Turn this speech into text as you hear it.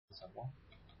some more.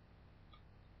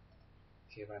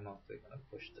 Okay, right mouse click, I'm gonna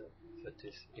push the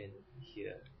vertex in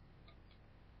here.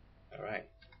 Alright.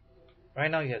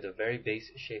 Right now you have the very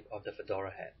basic shape of the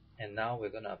Fedora hat, and now we're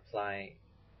gonna apply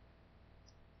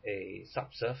a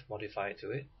subsurf modifier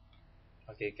to it.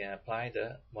 Okay, you can apply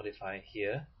the modifier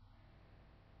here.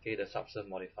 Okay, the subsurf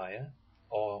modifier.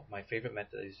 Or my favorite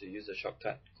method is to use the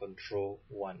shortcut Control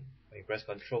 1. When you press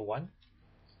Control 1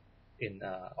 in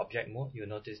object mode, you'll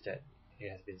notice that it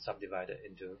has been subdivided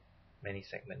into many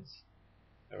segments.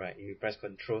 Alright, you press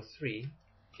Control 3,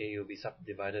 okay, you'll be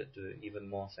subdivided to even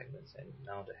more segments, and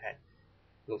now the hat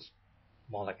looks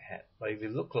more like a hat. But if you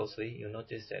look closely, you'll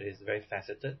notice that it's very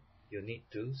faceted. You need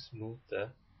to smooth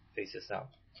the faces out.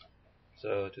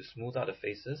 So to smooth out the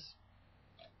faces,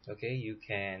 okay, you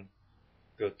can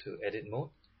go to edit mode.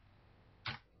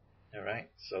 Alright,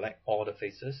 select all the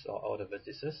faces or all the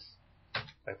vertices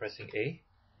by pressing A.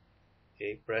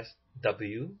 Okay, press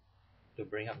W to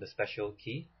bring up the special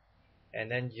key, and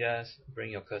then just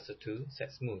bring your cursor to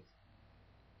set smooth.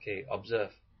 Okay,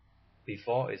 observe,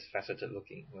 before it's faceted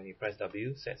looking. When you press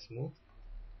W, set smooth,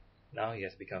 now it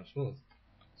has become smooth.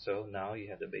 So now you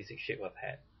have the basic shape of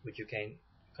hat, which you can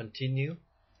continue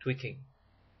tweaking.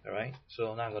 Alright,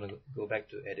 so now I'm going to go back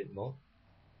to edit mode,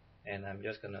 and I'm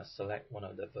just going to select one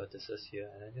of the vertices here,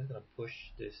 and I'm just going to push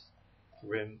this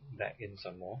rim back in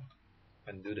some more,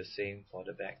 and do the same for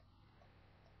the back.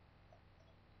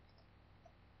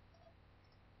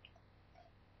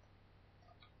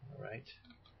 Alright,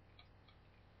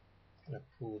 I'm going to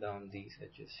pull down these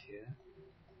edges here.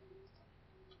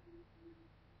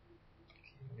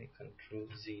 Okay, make Control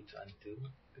Z to undo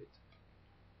a bit.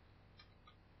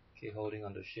 Okay, holding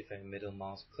on to Shift and middle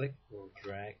mouse click will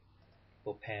drag,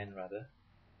 or pan rather.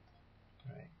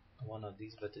 Alright, one of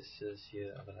these vertices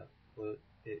here, I'm gonna put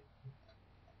it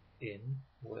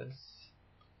inwards.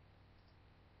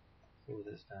 Pull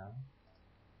this down.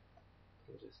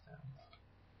 Pull this down.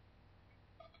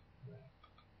 Right.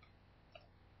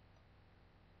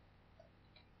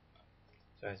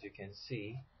 So as you can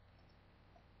see,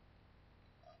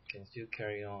 you can still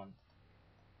carry on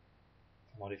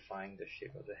modifying the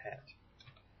shape of the hat.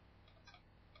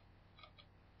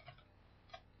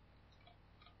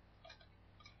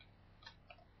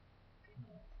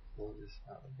 Pull this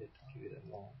out a bit to give it a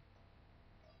more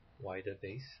wider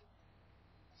base,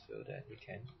 so that we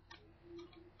can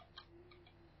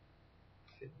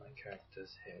fit my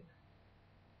character's head.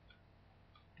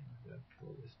 I'm going to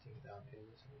pull this thing down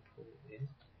inwards and pull it in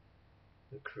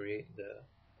to create the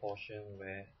portion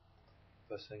where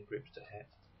the person grips the hat.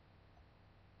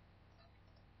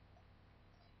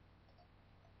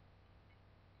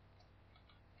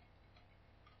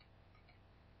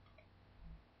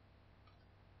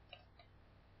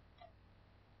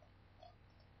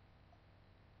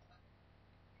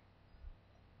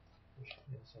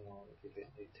 So now I'll give it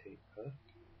a taper.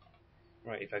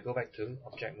 Right, if I go back to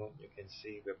object mode, you can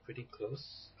see we're pretty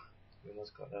close. We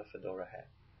almost got a Fedora hat.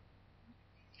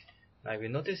 Now if you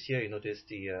notice here, you notice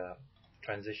the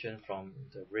transition from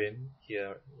the rim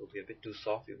here will be a bit too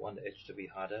soft. We want the edge to be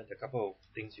harder. There are a couple of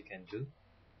things you can do.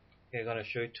 Okay, I'm going to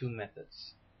show you two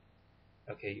methods.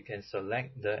 Okay, you can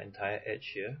select the entire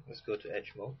edge here. Let's go to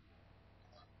edge mode.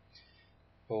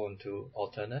 Go on to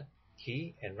alternate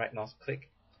key and right mouse click,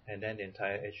 and then the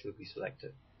entire edge will be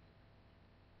selected.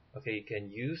 Okay, you can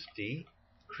use the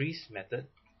crease method.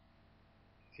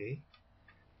 Okay,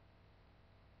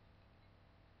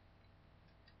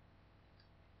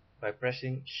 by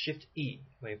pressing Shift E.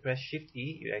 When you press Shift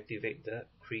E, you activate the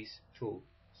crease tool.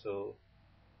 So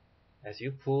as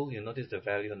you pull, you notice the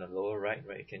value on the lower right,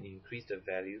 you can increase the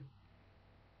value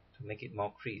to make it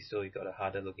more crease, so you got a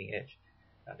harder looking edge.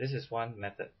 Now this is one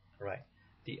method. Right.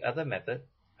 The other method,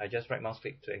 I just right mouse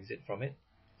click to exit from it.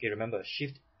 Okay, remember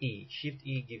Shift E. Shift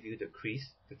E gives you the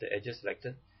crease with the edges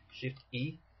selected. Shift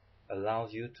E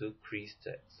allows you to crease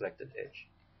the selected edge.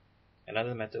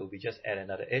 Another method will be just add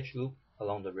another edge loop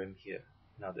along the rim here.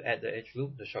 Now to add the edge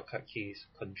loop, the shortcut key is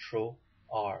Control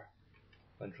R.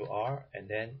 Control R, and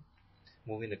then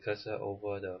moving the cursor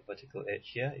over the vertical edge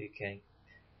here, you can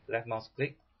left mouse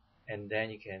click, and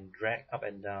then you can drag up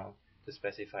and down to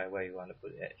specify where you want to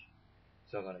put the edge.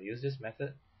 So I'm going to use this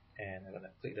method, and I'm going to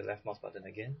click the left mouse button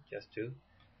again just to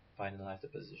finalize the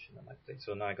position of my click.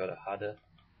 So now I got a harder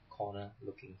corner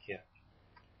looking here.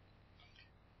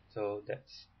 So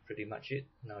that's pretty much it.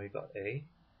 Now you got a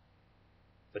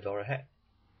Fedora hat.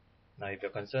 Now if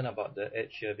you're concerned about the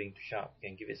edge here being too sharp, you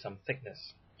can give it some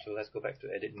thickness. So let's go back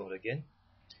to edit mode again.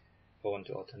 Go on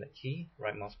to alternate key,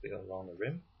 right mouse click along the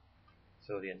rim,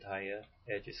 so the entire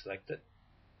edge is selected.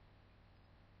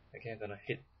 Okay, I'm going to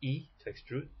hit E to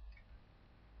extrude.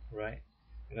 right?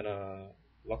 I'm gonna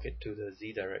lock it to the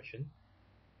Z direction.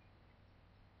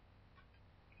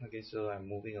 Okay, so I'm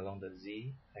moving along the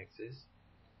Z axis.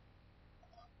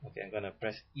 Okay, I'm gonna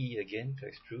press E again to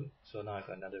extrude. So now I've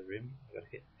got another rim. I'm gonna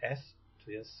hit S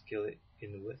to just scale it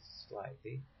inwards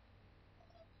slightly.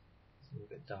 Let's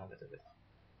move it down a little bit.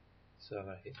 So I'm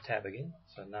gonna hit tab again.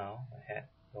 So now my hat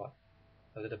got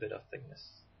a little bit of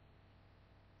thickness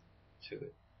to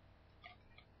it.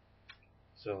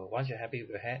 So once you're happy with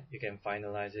your hat, you can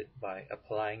finalize it by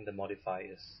applying the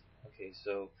modifiers. Okay,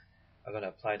 so I'm going to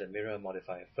apply the mirror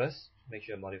modifier first. Make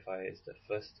sure modifier is the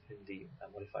first in the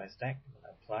modifier stack. I'm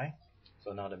going to apply.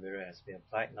 So now the mirror has been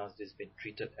applied. Now this has been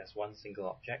treated as one single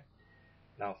object.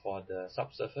 Now for the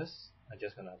subsurface, I'm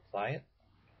just going to apply it.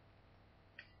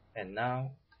 And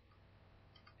now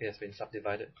it has been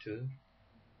subdivided to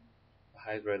a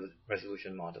high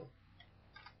resolution model.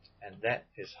 And that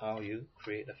is how you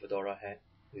create a Fedora hat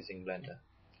using Blender.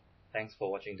 Thanks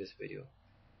for watching this video.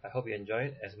 I hope you enjoy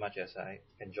it as much as I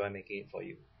enjoy making it for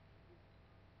you.